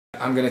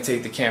I'm going to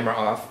take the camera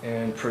off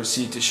and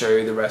proceed to show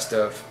you the rest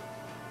of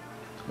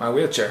my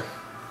wheelchair.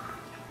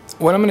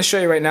 What I'm going to show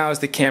you right now is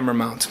the camera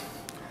mount.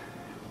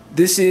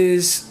 This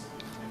is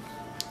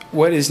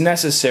what is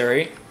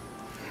necessary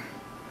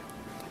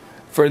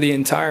for the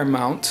entire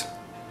mount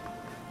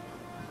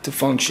to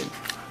function.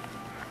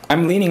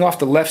 I'm leaning off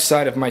the left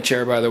side of my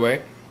chair, by the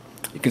way.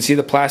 You can see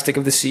the plastic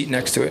of the seat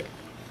next to it.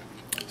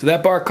 So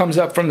that bar comes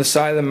up from the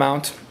side of the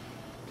mount,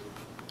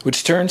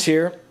 which turns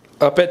here,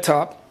 up at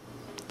top.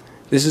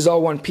 This is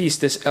all one piece,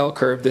 this L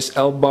curve, this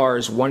L bar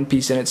is one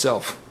piece in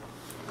itself.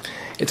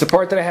 It's a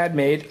part that I had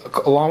made,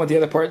 along with the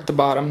other part at the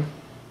bottom.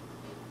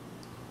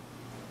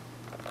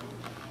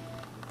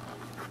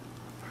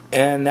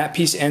 And that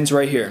piece ends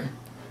right here.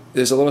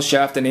 There's a little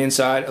shaft on the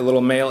inside, a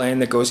little male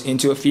end that goes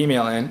into a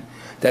female end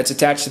that's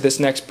attached to this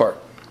next part.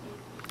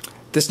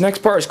 This next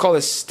part is called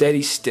a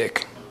steady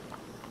stick.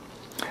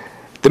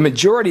 The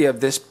majority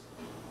of this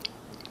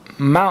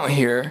mount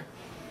here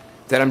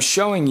that I'm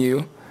showing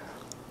you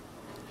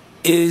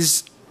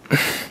is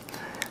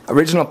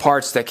original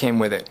parts that came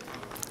with it,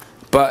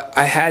 but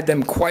I had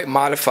them quite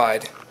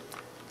modified,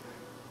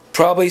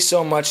 probably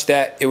so much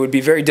that it would be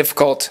very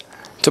difficult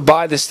to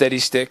buy the steady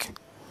stick,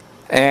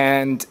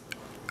 and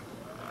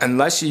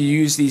unless you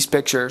use these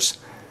pictures,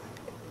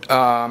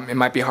 it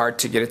might be hard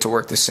to get it to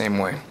work the same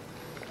way.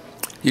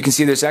 You can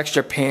see there's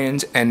extra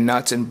pins and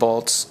nuts and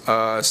bolts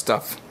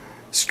stuff,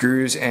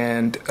 screws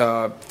and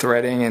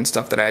threading and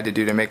stuff that I had to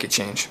do to make it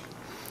change.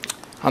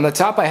 On the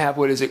top I have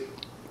what is a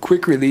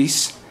quick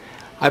release.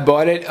 I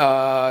bought it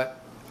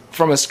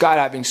from a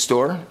skydiving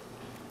store.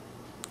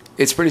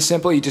 It's pretty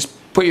simple. You just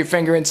put your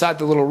finger inside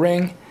the little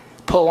ring,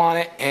 pull on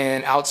it,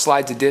 and out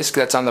slides a disc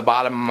that's on the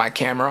bottom of my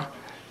camera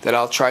that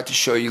I'll try to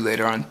show you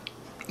later on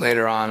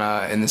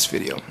in this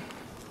video.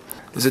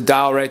 There's a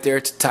dial right there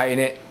to tighten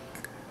it.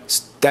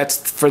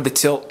 That's for the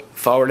tilt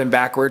forward and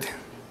backward.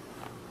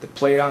 The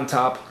plate on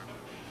top,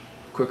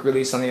 quick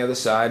release on the other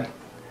side.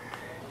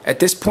 At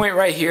this point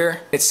right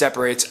here, it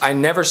separates. I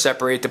never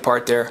separate the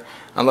part there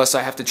unless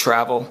I have to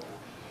travel,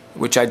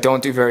 which I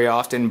don't do very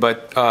often,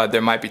 but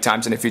there might be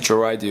times in the future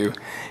where I do.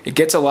 It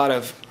gets a lot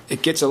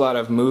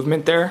of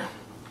movement there,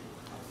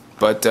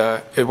 but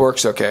it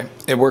works okay.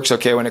 It works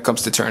okay when it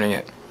comes to turning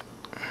it.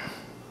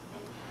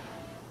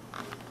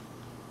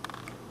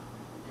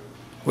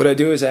 What I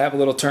do is I have a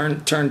little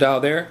turn dial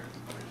there.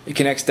 It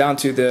connects down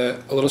to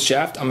a little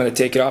shaft. I'm going to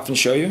take it off and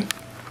show you.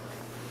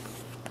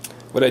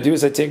 What I do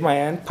is I take my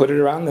hand, put it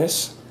around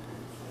this,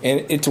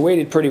 and it's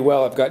weighted pretty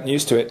well. I've gotten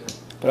used to it,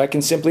 but I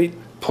can simply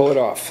pull it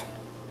off.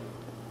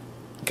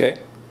 Okay.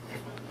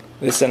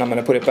 This end I'm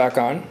going to put it back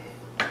on.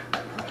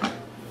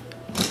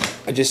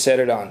 I just set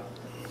it on.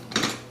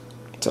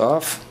 It's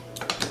off.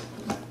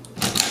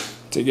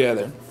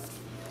 Together.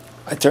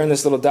 I turn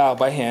this little dial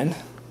by hand,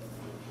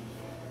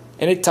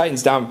 and it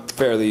tightens down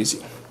fairly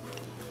easy.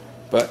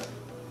 But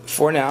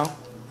for now,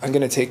 I'm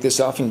going to take this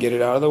off and get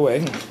it out of the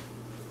way,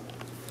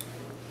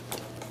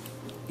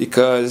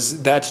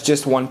 because that's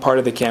just one part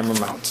of the camera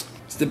mount.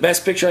 It's the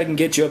best picture I can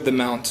get you of the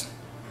mount.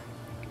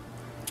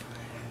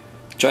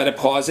 Try to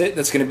pause it.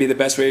 That's going to be the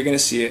best way you're going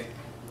to see it.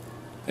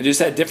 I just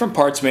had different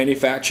parts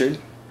manufactured.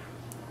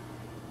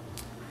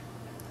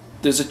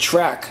 There's a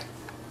track.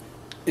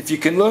 If you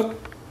can look,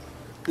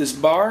 this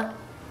bar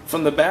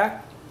from the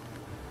back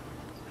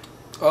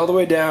all the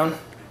way down,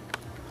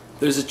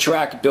 there's a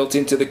track built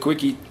into the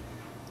Quickie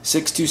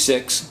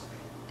 626.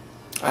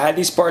 I had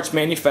these parts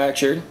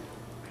manufactured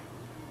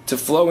to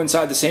flow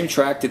inside the same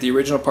track that the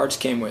original parts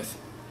came with.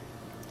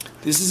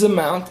 This is a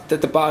mount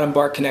that the bottom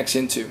bar connects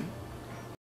into.